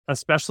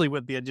especially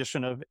with the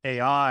addition of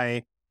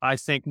AI, I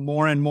think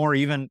more and more,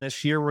 even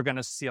this year, we're going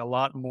to see a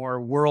lot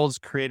more worlds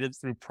created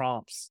through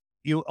prompts.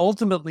 You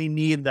ultimately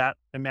need that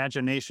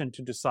imagination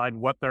to decide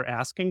what they're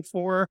asking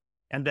for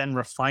and then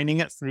refining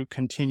it through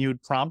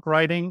continued prompt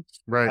writing.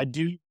 Right. I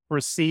do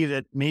foresee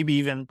that maybe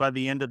even by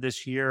the end of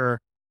this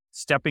year,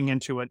 stepping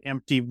into an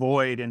empty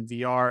void in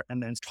VR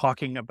and then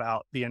talking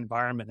about the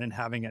environment and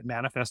having it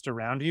manifest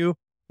around you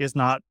is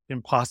not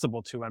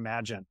impossible to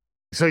imagine.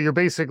 So you're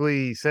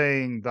basically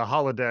saying the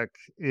holodeck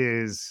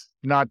is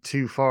not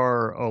too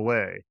far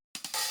away.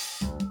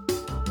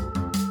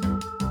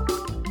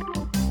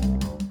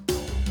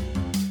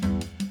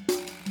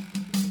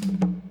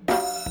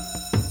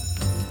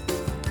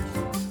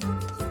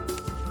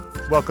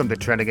 Welcome to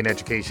Trending in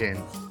Education.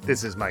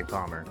 This is Mike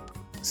Palmer.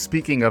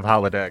 Speaking of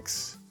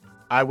holodecks,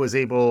 I was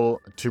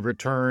able to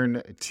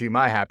return to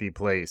my happy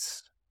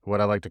place, what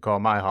I like to call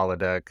my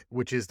holodeck,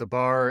 which is the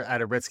bar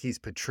at Aretsky's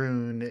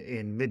Patroon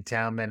in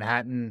Midtown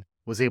Manhattan.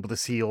 Was able to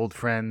see old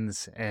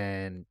friends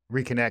and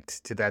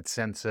reconnect to that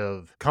sense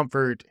of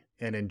comfort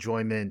and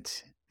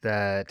enjoyment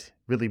that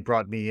really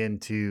brought me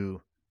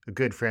into a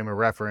good frame of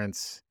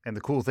reference. And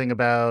the cool thing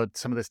about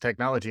some of this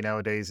technology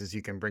nowadays is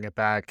you can bring it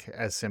back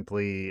as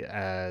simply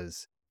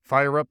as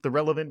fire up the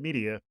relevant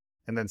media,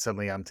 and then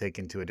suddenly I'm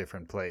taken to a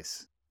different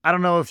place. I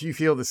don't know if you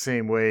feel the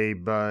same way,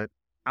 but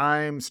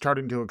I'm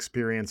starting to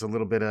experience a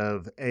little bit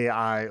of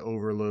AI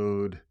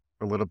overload,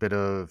 a little bit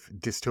of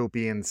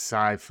dystopian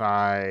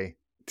sci-fi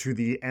to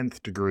the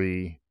nth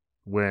degree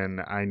when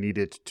I need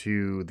it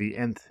to the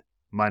nth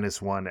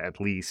minus one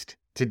at least.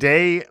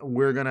 Today,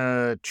 we're going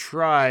to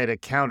try to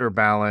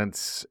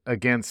counterbalance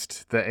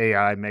against the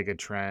AI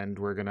megatrend.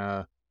 We're going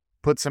to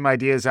put some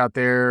ideas out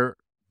there,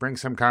 bring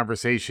some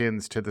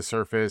conversations to the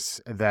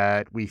surface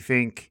that we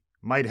think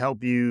might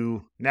help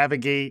you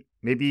navigate,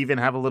 maybe even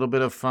have a little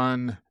bit of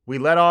fun. We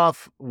let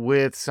off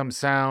with some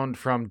sound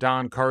from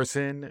Don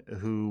Carson,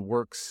 who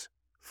works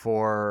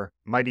for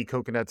Mighty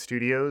Coconut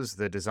Studios,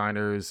 the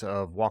designers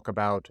of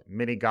Walkabout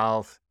Mini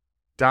Golf.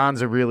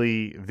 Don's a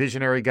really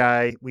visionary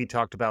guy. We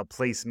talked about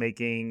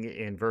placemaking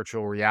in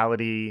virtual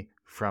reality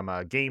from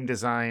a game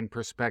design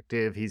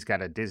perspective. He's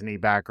got a Disney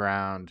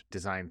background,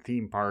 designed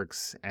theme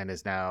parks, and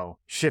is now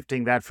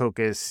shifting that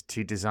focus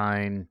to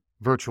design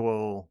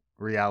virtual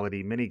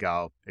reality mini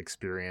golf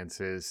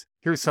experiences.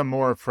 Here's some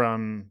more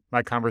from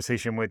my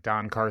conversation with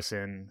Don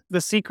Carson.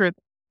 The secret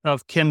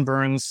of Ken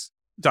Burns'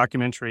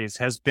 documentaries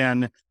has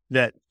been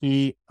that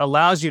he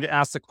allows you to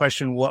ask the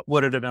question, what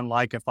would it have been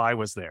like if I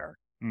was there?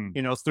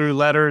 You know, through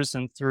letters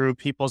and through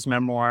people's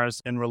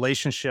memoirs and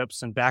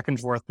relationships and back and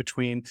forth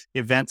between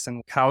events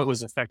and how it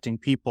was affecting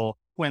people.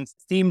 When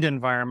themed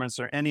environments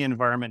or any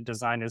environment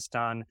design is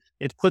done,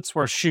 it puts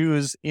our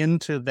shoes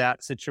into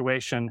that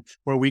situation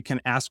where we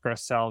can ask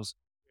ourselves,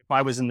 if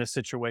I was in this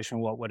situation,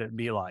 what would it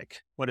be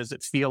like? What does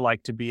it feel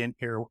like to be in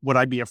here? Would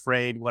I be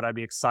afraid? Would I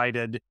be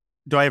excited?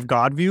 Do I have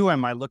God view?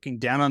 Am I looking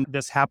down on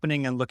this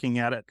happening and looking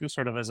at it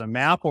sort of as a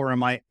map, or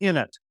am I in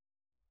it?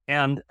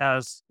 And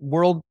as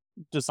world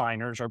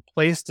designers or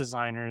place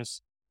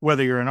designers,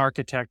 whether you're an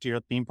architect, you're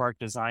a theme park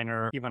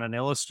designer, even an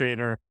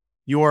illustrator,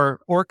 you're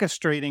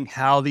orchestrating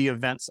how the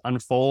events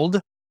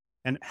unfold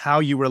and how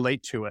you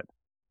relate to it.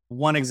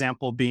 One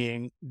example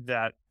being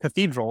that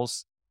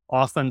cathedrals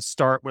often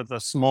start with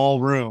a small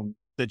room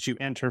that you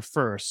enter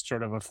first,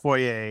 sort of a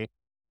foyer,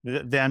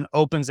 that then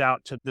opens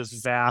out to this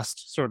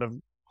vast sort of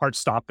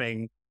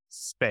heart-stopping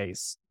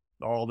space,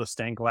 all the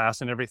stained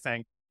glass and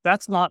everything.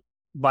 That's not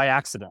by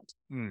accident.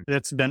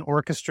 It's been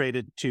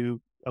orchestrated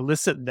to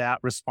elicit that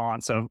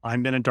response of,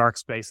 I'm in a dark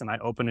space and I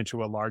open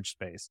into a large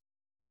space.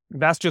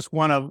 That's just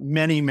one of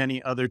many,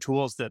 many other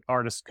tools that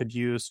artists could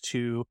use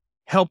to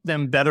help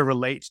them better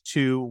relate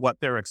to what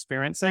they're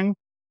experiencing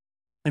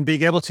and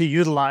being able to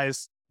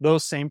utilize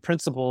those same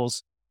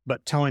principles,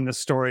 but telling the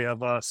story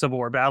of a Civil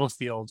War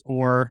battlefield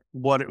or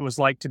what it was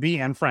like to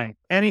be Anne Frank.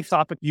 Any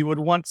topic you would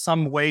want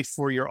some way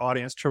for your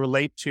audience to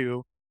relate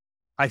to,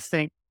 I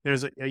think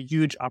there's a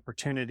huge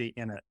opportunity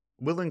in it.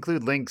 We'll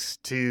include links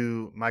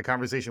to my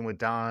conversation with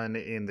Don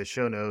in the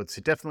show notes.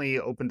 It definitely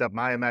opened up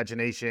my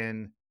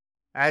imagination,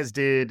 as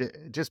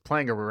did just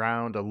playing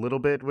around a little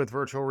bit with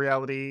virtual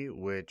reality,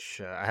 which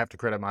I have to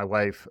credit my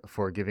wife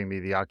for giving me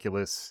the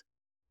Oculus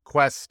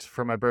Quest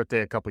for my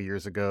birthday a couple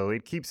years ago.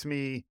 It keeps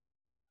me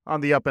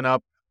on the up and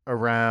up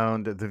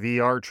around the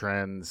VR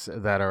trends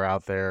that are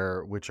out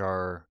there, which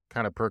are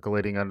kind of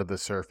percolating under the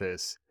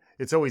surface.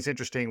 It's always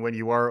interesting when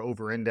you are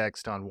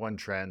over-indexed on one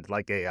trend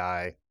like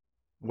AI.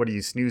 What are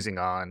you snoozing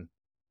on?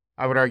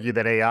 I would argue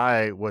that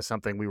AI was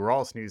something we were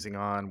all snoozing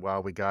on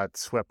while we got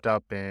swept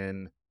up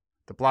in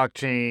the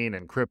blockchain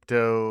and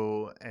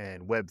crypto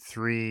and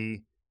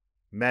Web3,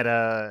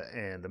 Meta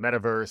and the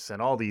metaverse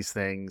and all these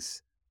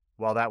things.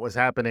 While that was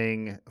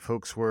happening,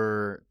 folks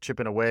were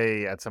chipping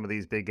away at some of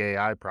these big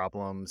AI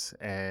problems,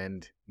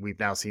 and we've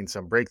now seen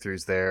some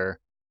breakthroughs there.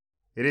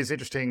 It is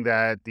interesting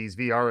that these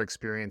VR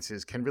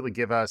experiences can really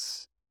give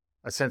us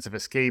a sense of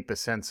escape, a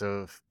sense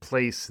of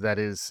place that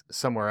is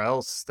somewhere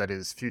else, that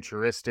is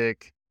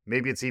futuristic,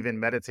 Maybe it's even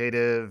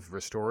meditative,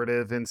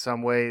 restorative in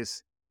some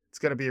ways. It's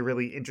going to be a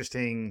really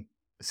interesting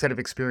set of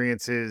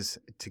experiences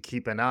to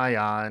keep an eye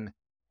on.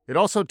 It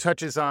also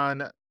touches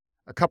on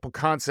a couple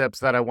concepts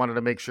that I wanted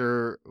to make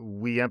sure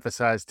we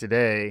emphasize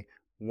today.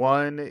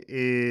 One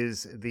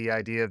is the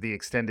idea of the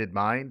extended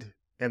mind,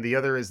 and the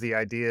other is the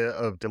idea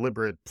of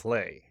deliberate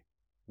play,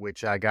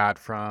 which I got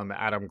from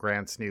Adam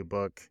Grant's new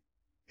book,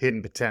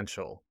 Hidden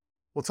Potential.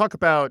 We'll talk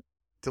about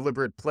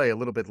deliberate play a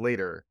little bit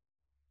later,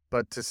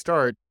 but to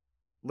start,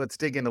 let's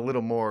dig in a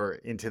little more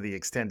into the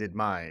extended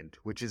mind,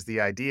 which is the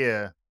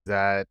idea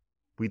that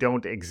we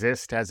don't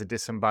exist as a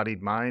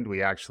disembodied mind.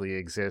 We actually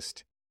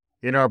exist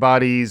in our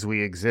bodies.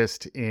 We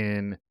exist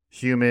in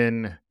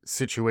human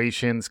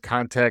situations,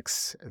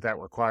 contexts that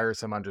require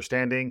some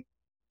understanding.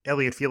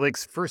 Elliot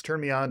Felix first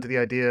turned me on to the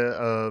idea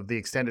of the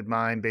extended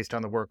mind based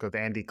on the work of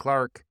Andy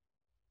Clark.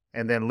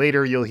 And then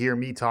later you'll hear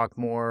me talk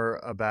more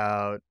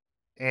about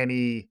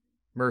Annie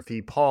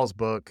Murphy Paul's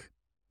book.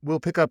 We'll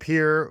pick up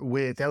here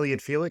with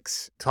Elliot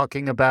Felix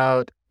talking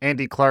about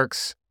Andy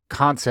Clark's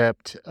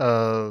concept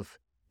of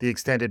the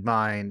extended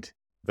mind.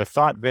 The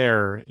thought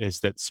there is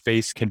that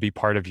space can be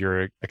part of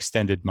your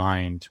extended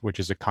mind, which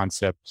is a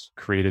concept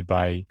created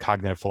by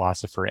cognitive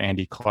philosopher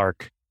Andy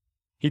Clark.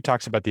 He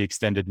talks about the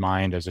extended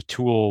mind as a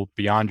tool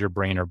beyond your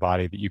brain or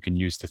body that you can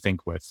use to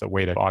think with, a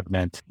way to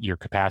augment your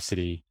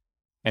capacity.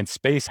 And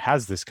space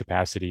has this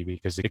capacity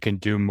because it can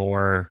do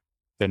more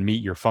than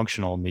meet your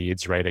functional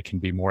needs, right? It can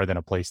be more than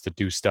a place to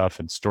do stuff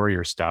and store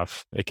your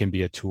stuff. It can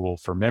be a tool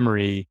for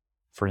memory.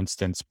 For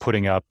instance,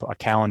 putting up a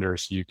calendar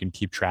so you can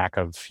keep track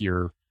of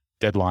your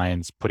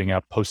deadlines, putting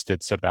up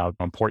Post-its about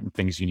important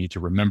things you need to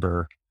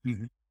remember.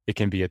 Mm-hmm. It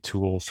can be a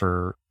tool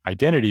for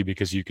identity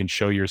because you can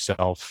show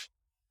yourself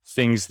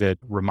things that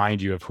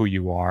remind you of who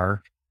you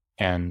are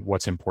and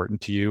what's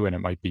important to you. And it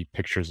might be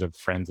pictures of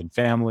friends and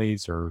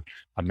families or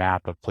a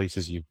map of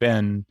places you've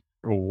been,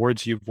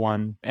 awards you've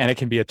won. And it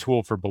can be a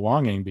tool for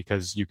belonging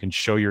because you can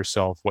show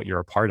yourself what you're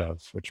a part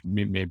of, which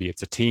maybe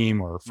it's a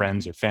team or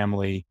friends or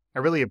family. I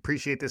really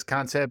appreciate this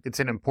concept. It's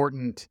an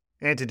important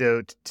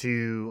antidote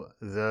to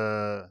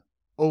the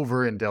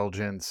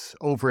overindulgence,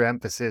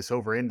 overemphasis,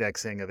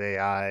 overindexing of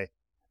AI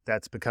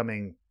that's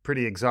becoming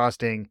pretty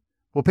exhausting.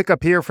 We'll pick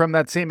up here from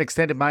that same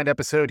Extended Mind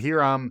episode.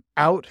 Here I'm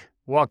out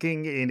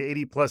walking in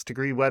 80 plus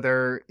degree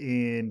weather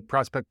in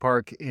Prospect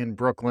Park in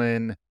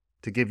Brooklyn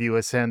to give you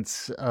a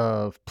sense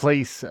of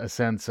place, a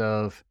sense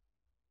of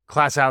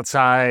class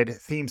outside,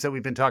 themes that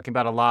we've been talking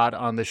about a lot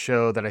on the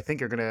show that I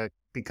think are going to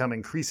become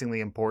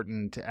increasingly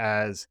important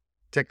as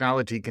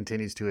technology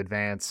continues to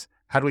advance.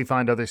 How do we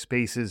find other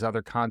spaces,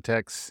 other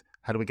contexts?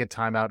 How do we get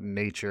time out in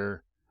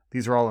nature?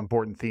 These are all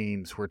important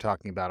themes we're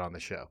talking about on the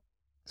show.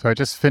 So I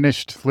just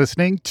finished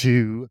listening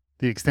to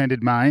The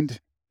Extended Mind,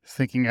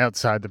 Thinking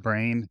Outside the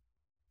Brain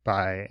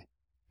by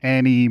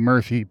Annie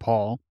Murphy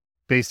Paul,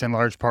 based in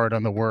large part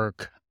on the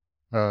work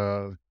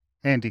of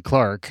Andy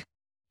Clark.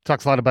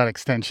 Talks a lot about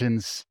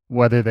extensions,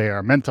 whether they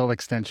are mental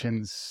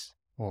extensions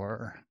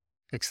or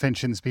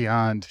extensions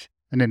beyond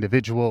an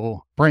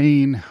individual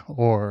brain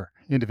or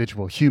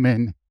individual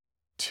human,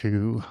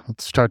 to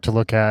start to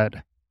look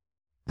at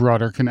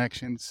broader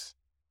connections.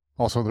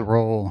 Also the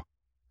role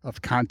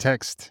of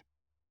context,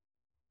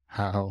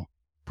 how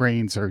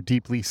brains are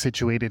deeply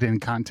situated in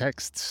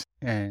contexts,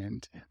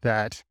 and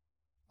that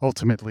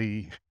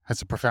ultimately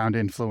has a profound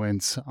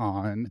influence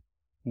on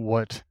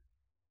what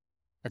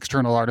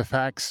external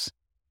artifacts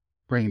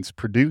brains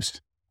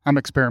produce. I'm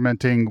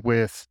experimenting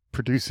with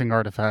producing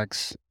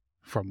artifacts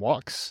from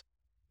walks,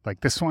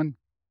 like this one,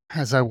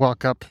 as I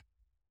walk up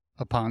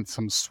upon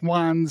some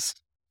swans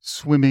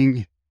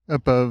swimming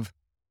above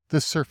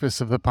the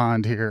surface of the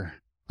pond here.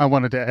 I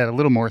wanted to add a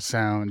little more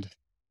sound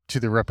to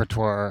the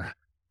repertoire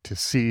to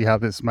see how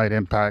this might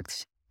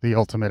impact the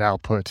ultimate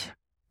output.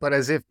 But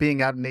as if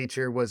being out in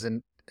nature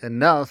wasn't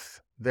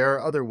enough, there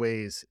are other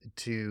ways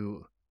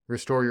to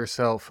restore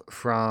yourself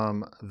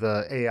from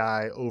the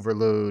AI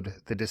overload,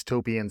 the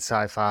dystopian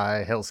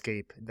sci-fi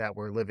hellscape that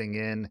we're living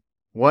in.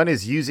 One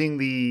is using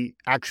the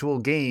actual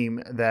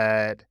game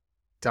that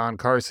Don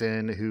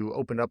Carson, who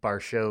opened up our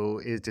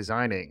show, is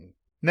designing.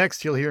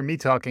 Next, you'll hear me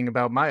talking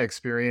about my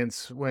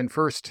experience when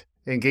first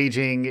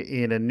engaging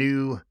in a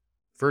new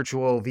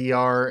virtual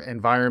VR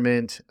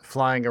environment,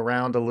 flying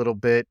around a little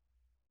bit,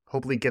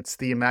 hopefully gets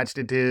the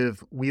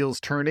imaginative wheels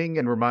turning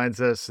and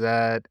reminds us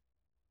that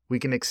we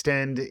can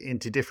extend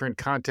into different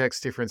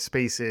contexts, different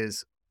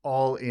spaces,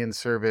 all in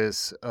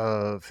service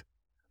of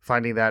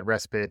finding that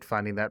respite,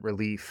 finding that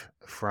relief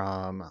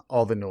from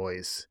all the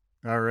noise.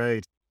 All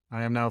right.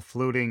 I am now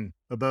floating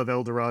above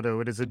El Dorado.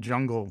 It is a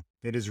jungle.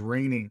 It is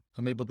raining.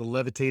 I'm able to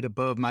levitate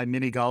above my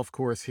mini golf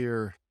course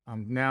here.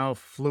 I'm now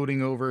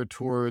floating over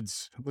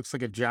towards, it looks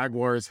like a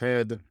jaguar's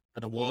head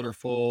at a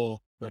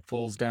waterfall that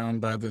falls down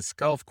by this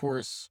golf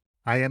course.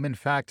 I am, in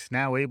fact,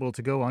 now able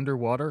to go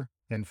underwater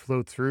and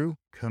float through,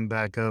 come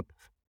back up.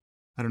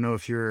 I don't know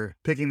if you're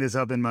picking this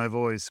up in my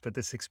voice, but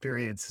this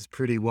experience is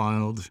pretty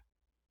wild.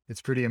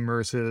 It's pretty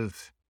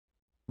immersive.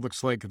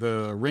 Looks like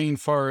the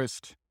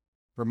rainforest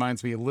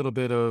Reminds me a little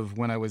bit of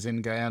when I was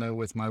in Guyana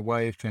with my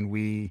wife and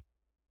we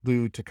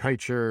flew to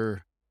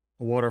Kaicher,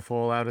 a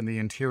waterfall out in the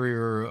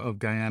interior of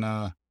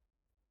Guyana,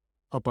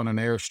 up on an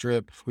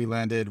airstrip. We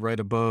landed right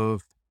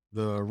above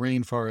the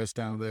rainforest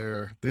down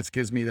there. This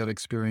gives me that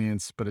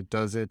experience, but it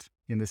does it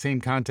in the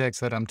same context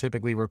that I'm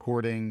typically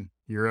recording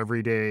your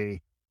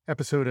everyday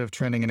episode of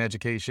Trending in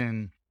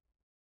Education.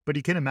 But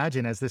you can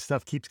imagine as this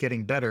stuff keeps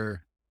getting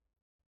better,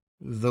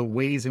 the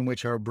ways in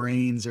which our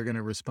brains are going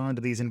to respond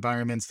to these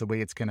environments, the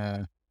way it's going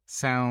to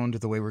sound,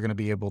 the way we're going to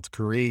be able to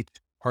create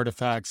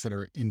artifacts that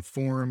are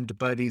informed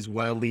by these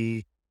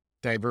wildly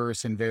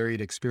diverse and varied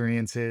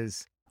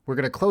experiences. We're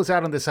going to close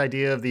out on this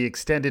idea of the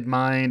extended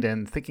mind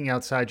and thinking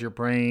outside your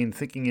brain,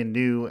 thinking in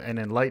new and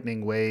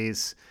enlightening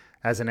ways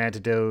as an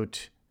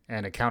antidote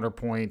and a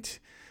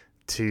counterpoint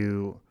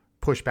to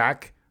push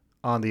back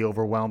on the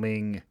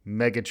overwhelming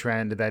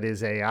megatrend that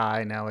is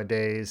AI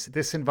nowadays.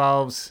 This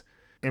involves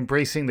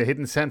embracing the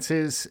hidden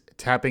senses,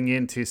 tapping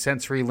into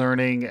sensory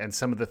learning and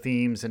some of the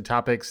themes and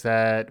topics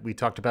that we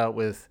talked about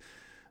with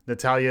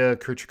Natalia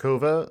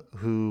Kurchakova,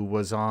 who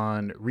was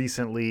on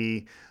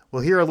recently.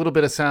 We'll hear a little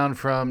bit of sound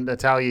from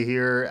Natalia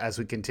here as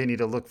we continue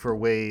to look for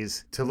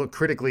ways to look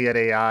critically at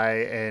AI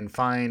and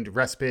find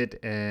respite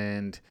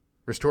and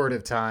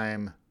restorative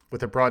time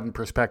with a broadened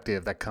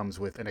perspective that comes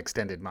with an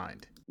extended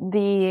mind.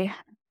 The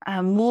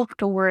move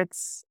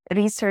towards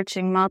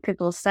researching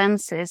multiple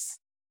senses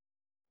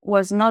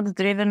was not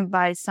driven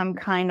by some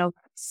kind of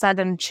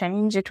sudden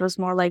change. It was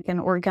more like an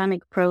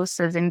organic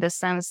process in the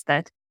sense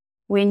that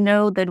we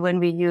know that when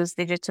we use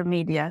digital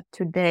media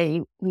today,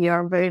 we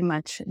are very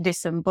much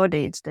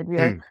disembodied, that we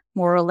are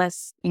more or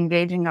less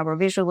engaging our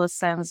visual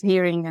sense,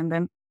 hearing, and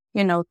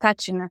then,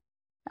 touch in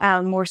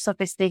a more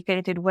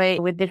sophisticated way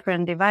with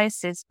different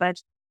devices.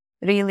 But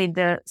really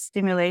the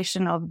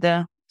stimulation of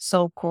the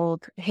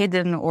so-called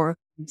hidden or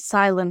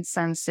silent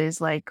senses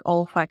like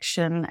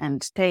olfaction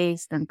and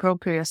taste and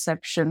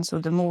proprioception, so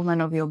the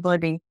movement of your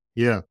body.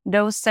 Yeah.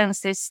 Those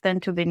senses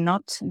tend to be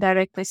not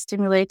directly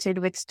stimulated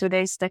with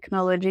today's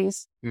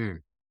technologies.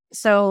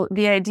 So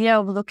the idea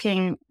of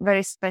looking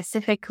very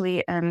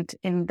specifically and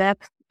in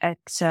depth at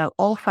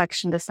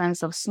olfaction, the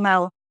sense of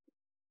smell,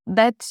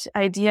 that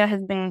idea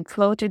has been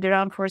floated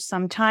around for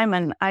some time.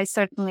 And I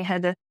certainly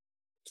had a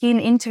keen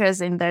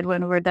interest in that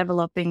when we were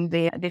developing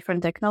the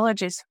different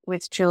technologies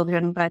with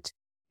children, but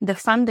the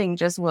funding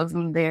just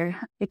wasn't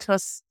there. It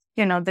was,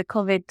 the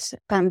COVID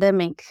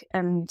pandemic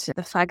and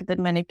the fact that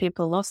many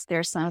people lost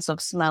their sense of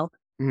smell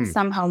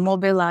somehow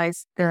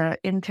mobilized the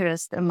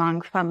interest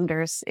among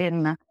funders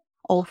in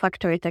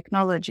olfactory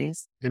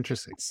technologies.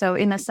 Interesting. So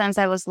in a sense,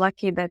 I was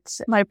lucky that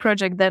my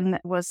project then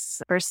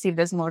was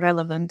perceived as more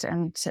relevant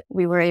and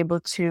we were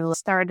able to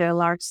start a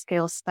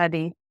large-scale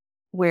study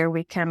where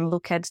we can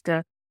look at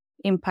the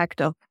impact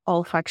of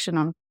olfaction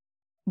on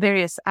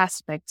various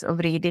aspects of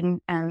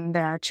reading and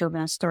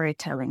children's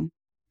storytelling.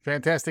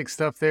 Fantastic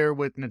stuff there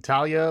with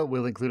Natalia.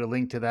 We'll include a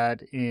link to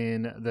that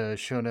in the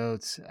show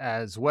notes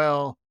as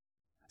well.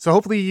 So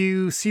hopefully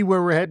you see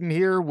where we're heading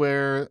here,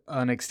 where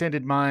an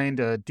extended mind,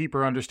 a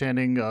deeper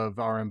understanding of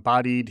our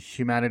embodied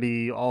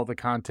humanity, all the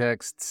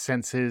context,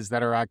 senses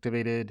that are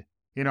activated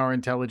in our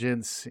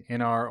intelligence,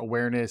 in our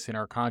awareness, in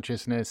our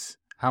consciousness,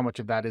 how much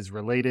of that is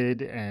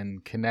related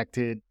and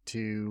connected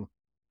to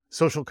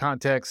social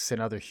contexts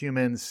and other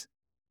humans.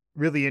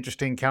 Really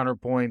interesting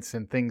counterpoints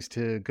and things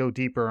to go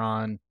deeper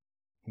on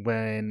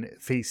when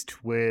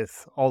faced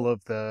with all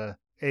of the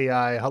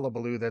AI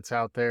hullabaloo that's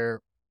out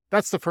there.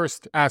 That's the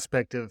first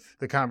aspect of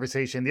the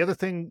conversation. The other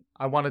thing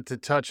I wanted to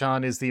touch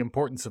on is the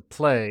importance of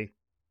play.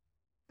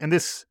 And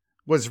this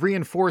was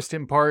reinforced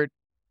in part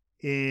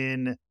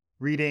in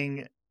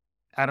reading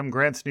Adam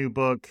Grant's new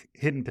book,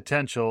 Hidden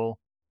Potential,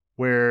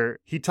 where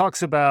he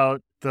talks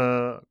about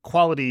the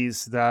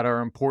qualities that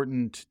are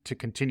important to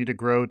continue to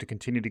grow, to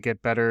continue to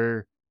get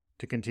better,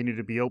 to continue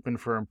to be open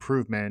for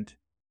improvement.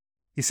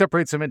 He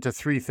separates them into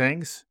three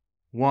things.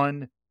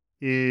 One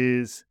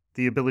is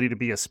the ability to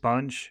be a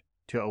sponge,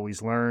 to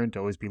always learn, to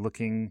always be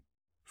looking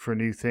for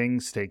new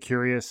things, stay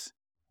curious.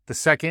 The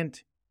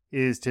second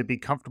is to be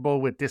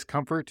comfortable with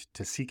discomfort,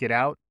 to seek it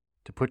out,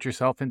 to put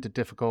yourself into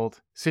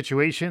difficult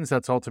situations.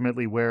 That's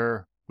ultimately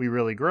where we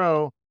really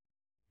grow.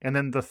 And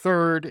then the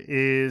third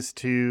is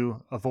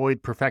to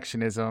avoid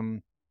perfectionism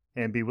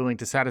and be willing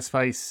to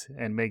satisfice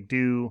and make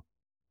do.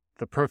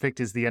 The perfect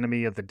is the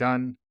enemy of the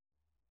done.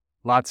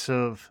 Lots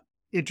of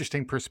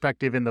interesting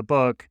perspective in the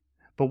book.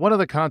 But one of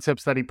the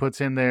concepts that he puts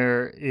in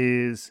there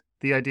is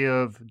the idea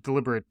of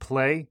deliberate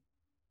play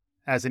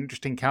as an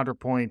interesting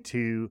counterpoint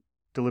to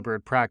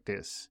deliberate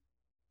practice.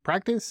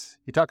 Practice?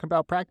 You talking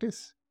about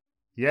practice?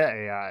 Yeah,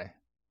 AI.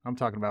 I'm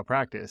talking about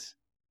practice.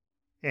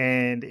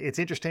 And it's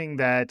interesting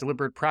that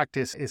deliberate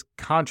practice is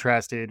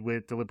contrasted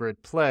with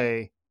deliberate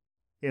play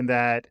in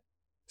that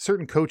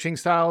certain coaching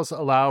styles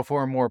allow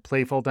for a more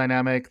playful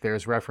dynamic.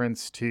 There's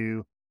reference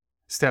to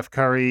Steph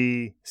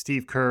Curry,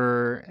 Steve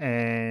Kerr,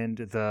 and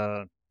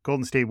the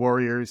Golden State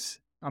Warriors.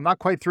 I'm not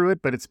quite through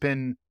it, but it's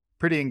been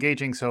pretty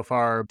engaging so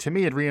far. To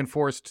me, it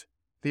reinforced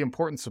the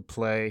importance of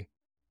play.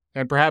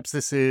 And perhaps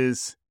this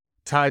is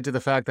tied to the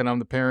fact that I'm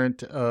the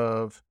parent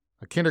of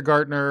a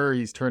kindergartner.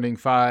 He's turning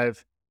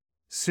 5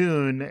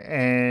 soon,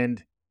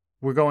 and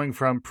we're going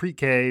from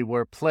pre-K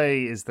where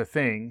play is the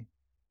thing.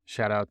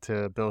 Shout out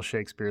to Bill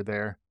Shakespeare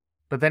there.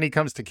 But then he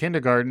comes to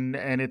kindergarten,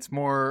 and it's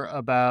more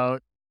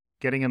about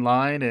getting in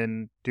line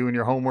and doing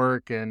your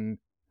homework and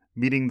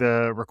meeting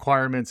the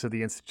requirements of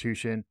the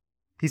institution.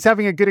 He's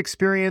having a good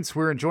experience.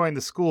 We're enjoying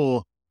the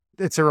school.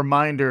 It's a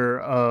reminder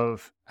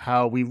of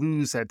how we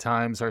lose at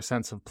times our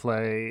sense of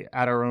play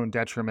at our own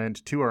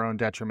detriment, to our own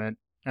detriment,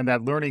 and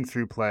that learning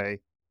through play,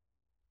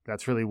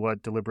 that's really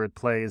what deliberate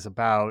play is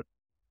about,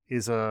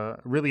 is a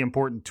really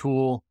important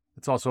tool.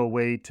 It's also a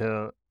way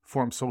to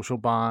form social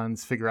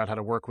bonds, figure out how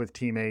to work with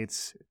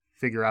teammates,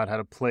 figure out how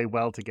to play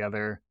well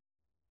together.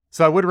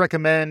 So I would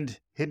recommend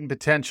Hidden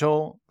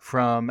Potential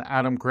from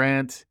Adam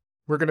Grant.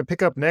 We're going to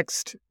pick up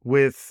next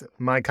with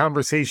my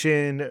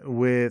conversation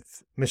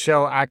with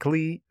Michelle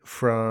Ackley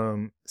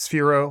from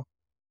Sphero.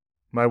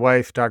 My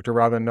wife, Dr.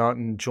 Robin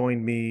Naughton,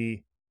 joined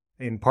me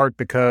in part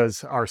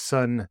because our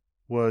son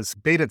was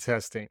beta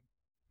testing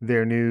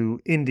their new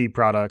indie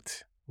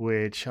product,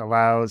 which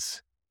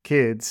allows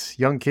kids,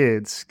 young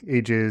kids,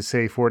 ages,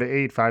 say 4 to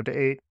 8, 5 to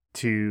 8,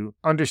 to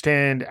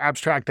understand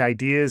abstract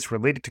ideas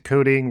related to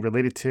coding,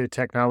 related to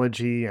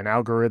technology and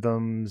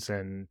algorithms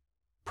and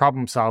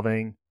problem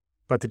solving,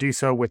 but to do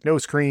so with no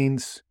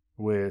screens,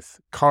 with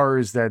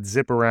cars that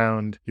zip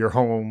around your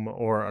home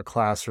or a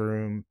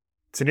classroom.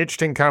 It's an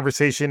interesting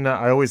conversation.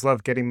 I always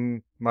love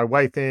getting my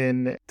wife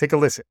in. Take a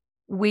listen.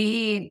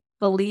 We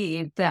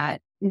believe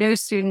that no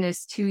student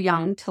is too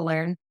young to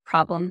learn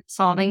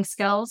problem-solving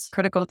skills,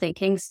 critical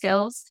thinking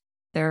skills.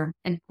 They're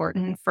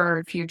important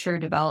for future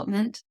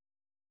development.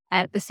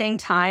 At the same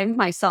time,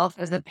 myself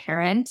as a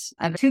parent,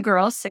 I have 2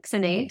 girls, 6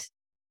 and 8.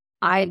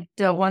 I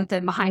don't want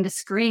them behind a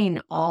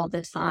screen all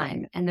the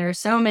time. And there are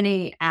so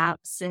many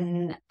apps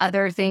and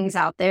other things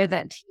out there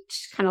that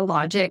teach kind of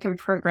logic and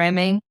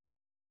programming.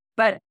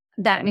 But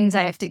that means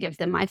I have to give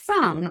them my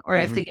phone or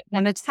I have to give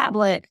them a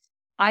tablet.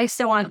 I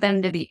still want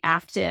them to be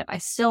active. I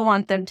still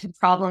want them to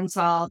problem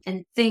solve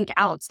and think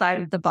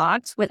outside of the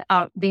box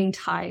without being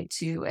tied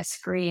to a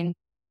screen.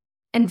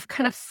 And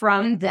kind of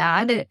from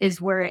that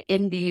is where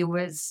Indie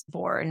was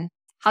born.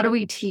 How do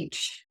we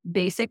teach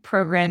basic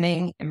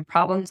programming and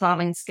problem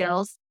solving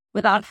skills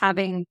without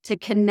having to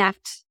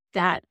connect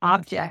that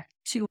object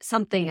to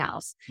something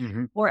else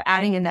or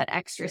adding in that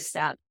extra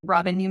step?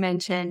 Robin, you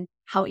mentioned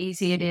how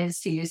easy it is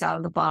to use out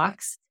of the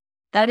box.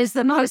 That is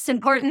the most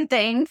important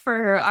thing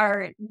for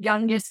our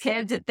youngest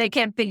kids. If they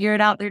can't figure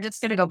it out, they're just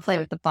going to go play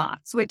with the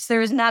box, which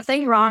there's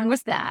nothing wrong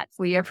with that.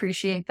 We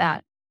appreciate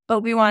that.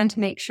 But we wanted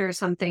to make sure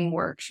something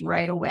works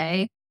right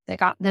away that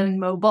got them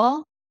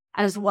mobile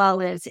as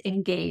well as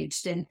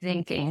engaged in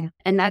thinking.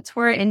 And that's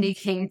where Indie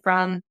came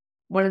from.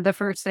 One of the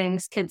first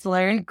things kids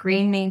learn,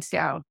 green means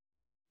go.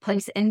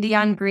 Place Indie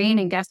on green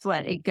and guess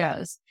what? It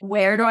goes.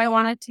 Where do I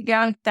want it to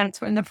go? That's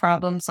when the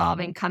problem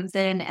solving comes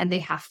in and they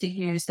have to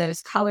use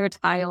those color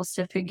tiles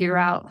to figure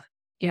out,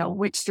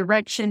 which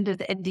direction does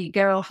Indie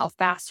go? How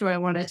fast do I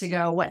want it to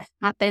go? What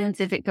happens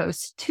if it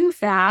goes too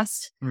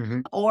fast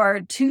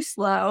or too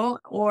slow?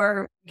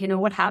 Or,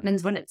 what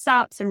happens when it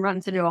stops and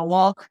runs into a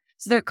wall?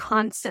 So they're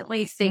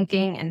constantly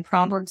thinking and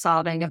problem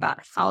solving about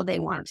how they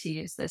want to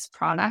use this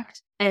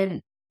product.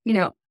 And,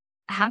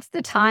 half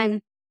the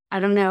time, I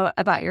don't know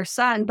about your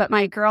son, but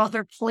my girls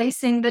are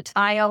placing the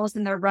tiles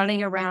and they're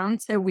running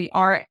around. So we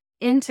are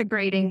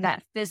integrating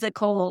that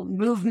physical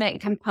movement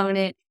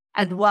component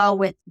as well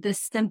with the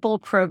simple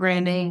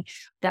programming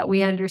that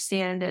we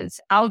understand as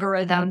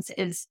algorithms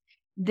is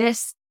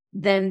this,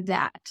 then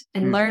that.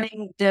 And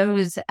learning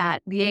those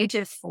at the age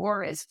of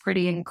 4 is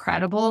pretty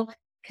incredible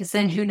because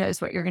then who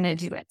knows what you're going to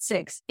do at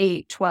 6,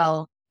 8,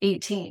 12,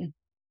 18.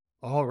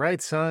 All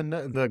right, son,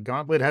 the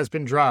gauntlet has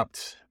been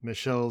dropped.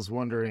 Michelle's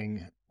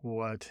wondering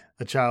what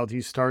a child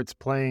who starts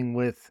playing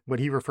with what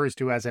he refers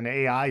to as an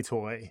AI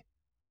toy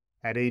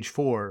at age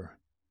 4.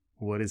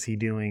 What is he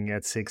doing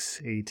at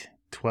 6, 8,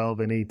 12,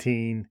 and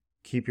 18?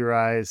 Keep your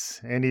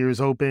eyes and ears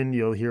open.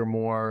 You'll hear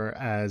more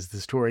as the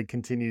story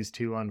continues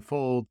to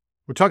unfold.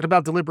 We're talking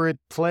about deliberate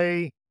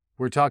play.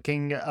 We're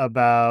talking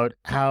about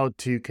how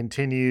to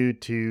continue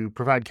to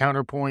provide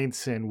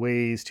counterpoints and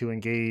ways to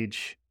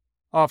engage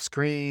off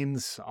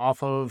screens,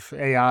 off of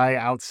AI,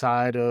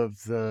 outside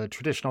of the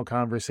traditional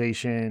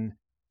conversation.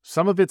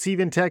 Some of it's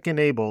even tech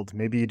enabled.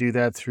 Maybe you do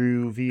that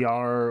through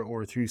VR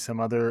or through some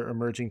other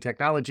emerging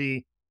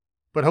technology.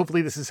 But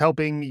hopefully this is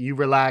helping you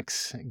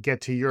relax,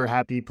 get to your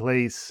happy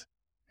place,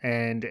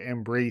 and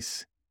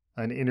embrace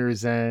an inner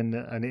zen,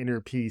 an inner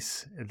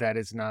peace that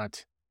is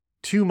not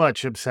too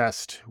much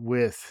obsessed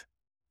with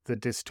the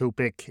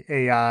dystopic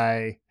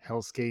AI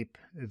hellscape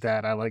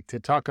that I like to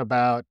talk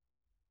about.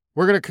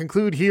 We're going to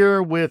conclude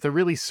here with a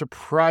really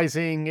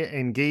surprising,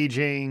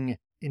 engaging,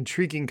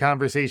 intriguing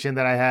conversation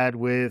that I had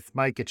with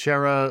Mike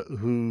Achera,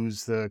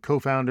 who's the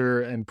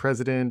co-founder and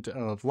president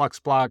of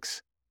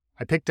LuxBlocks.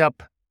 I picked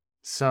up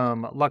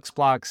some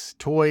LuxBlocks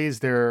toys.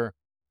 They're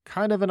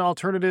kind of an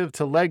alternative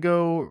to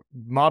Lego,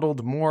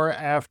 modeled more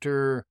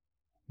after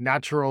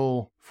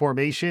natural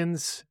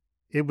formations.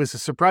 It was a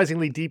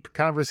surprisingly deep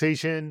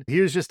conversation.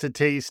 Here's just a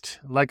taste.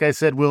 Like I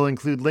said, we'll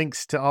include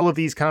links to all of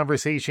these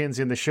conversations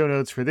in the show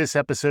notes for this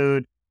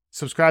episode.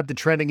 Subscribe to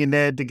Trending in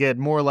Ed to get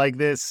more like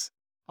this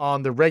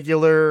on the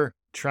regular,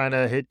 trying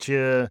to hit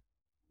you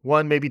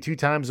 1, maybe 2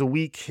 times a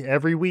week,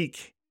 every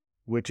week,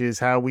 which is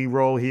how we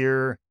roll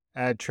here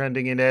at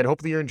Trending in Ed.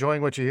 Hopefully you're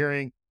enjoying what you're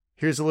hearing.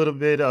 Here's a little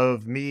bit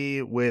of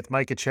me with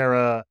Mike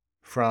Achera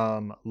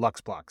from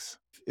LuxBlocks.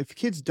 If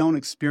kids don't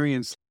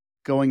experience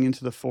going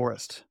into the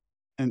forest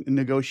and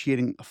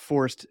negotiating a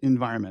forest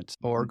environment,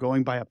 or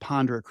going by a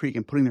pond or a creek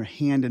and putting their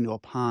hand into a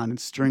pond and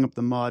stirring up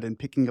the mud and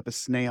picking up a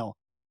snail,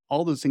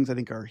 all those things I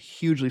think are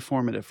hugely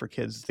formative for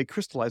kids. They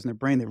crystallize in their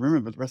brain. They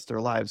remember the rest of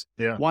their lives.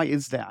 Yeah. Why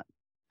is that?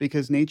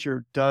 Because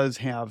nature does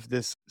have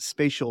this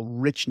spatial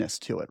richness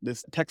to it,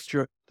 this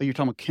texture that you're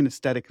talking about,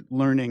 kinesthetic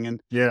learning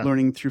and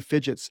learning through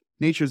fidgets.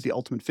 Nature is the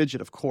ultimate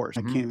fidget, of course.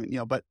 I can't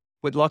even, but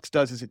what Lux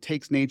does is it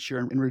takes nature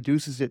and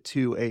reduces it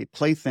to a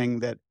plaything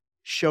that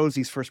shows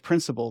these first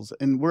principles.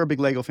 And we're a big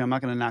Lego fan. I'm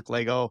not going to knock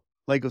Lego.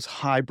 Lego's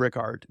high brick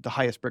art, the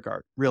highest brick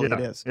art. Really, it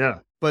is. Yeah.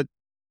 But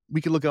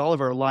we could look at all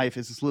of our life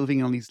as just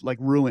living on these like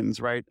ruins,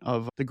 right,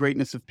 of the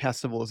greatness of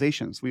past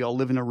civilizations. We all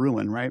live in a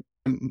ruin, right?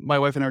 And my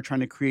wife and I are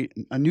trying to create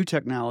a new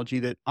technology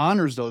that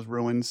honors those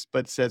ruins,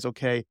 but says,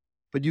 okay,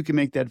 but you can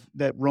make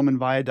that Roman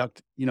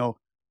viaduct,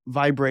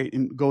 vibrate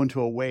and go into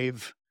a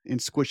wave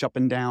and squish up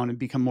and down and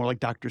become more like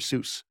Dr.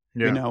 Seuss,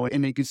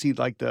 and you can see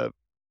like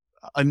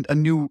a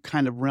new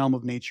kind of realm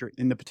of nature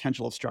in the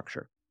potential of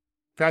structure.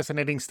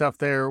 Fascinating stuff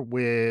there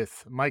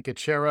with Mike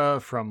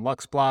Achera from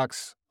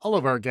LuxBlocks. All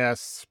of our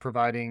guests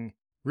providing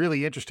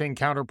really interesting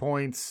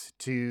counterpoints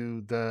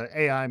to the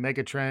AI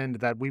megatrend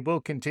that we will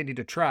continue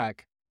to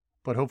track,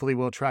 but hopefully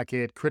we'll track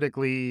it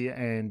critically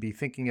and be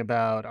thinking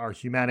about our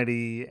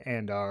humanity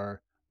and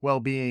our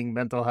well-being,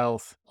 mental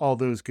health, all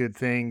those good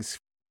things.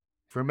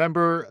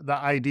 Remember the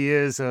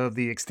ideas of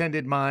the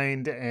extended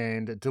mind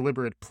and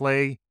deliberate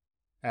play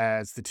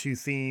as the 2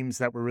 themes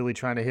that we're really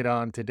trying to hit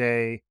on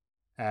today,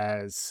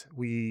 as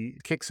we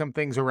kick some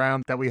things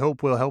around that we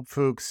hope will help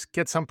folks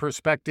get some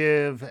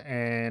perspective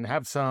and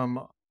have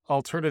some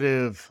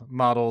alternative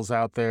models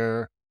out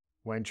there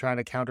when trying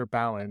to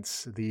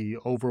counterbalance the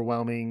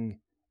overwhelming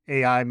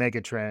AI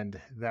megatrend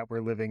that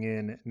we're living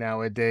in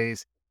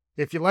nowadays.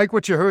 If you like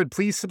what you heard,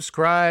 please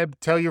subscribe,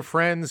 tell your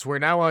friends. We're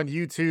now on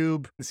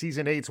YouTube.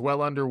 Season 8's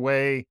well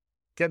underway.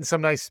 Getting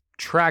some nice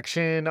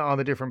traction on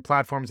the different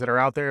platforms that are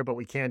out there, but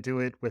we can't do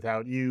it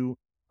without you,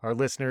 our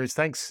listeners.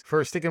 Thanks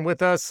for sticking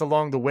with us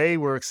along the way.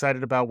 We're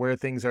excited about where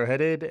things are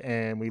headed,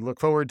 and we look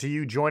forward to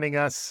you joining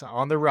us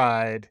on the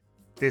ride.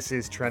 This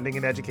is Trending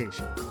in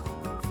Education.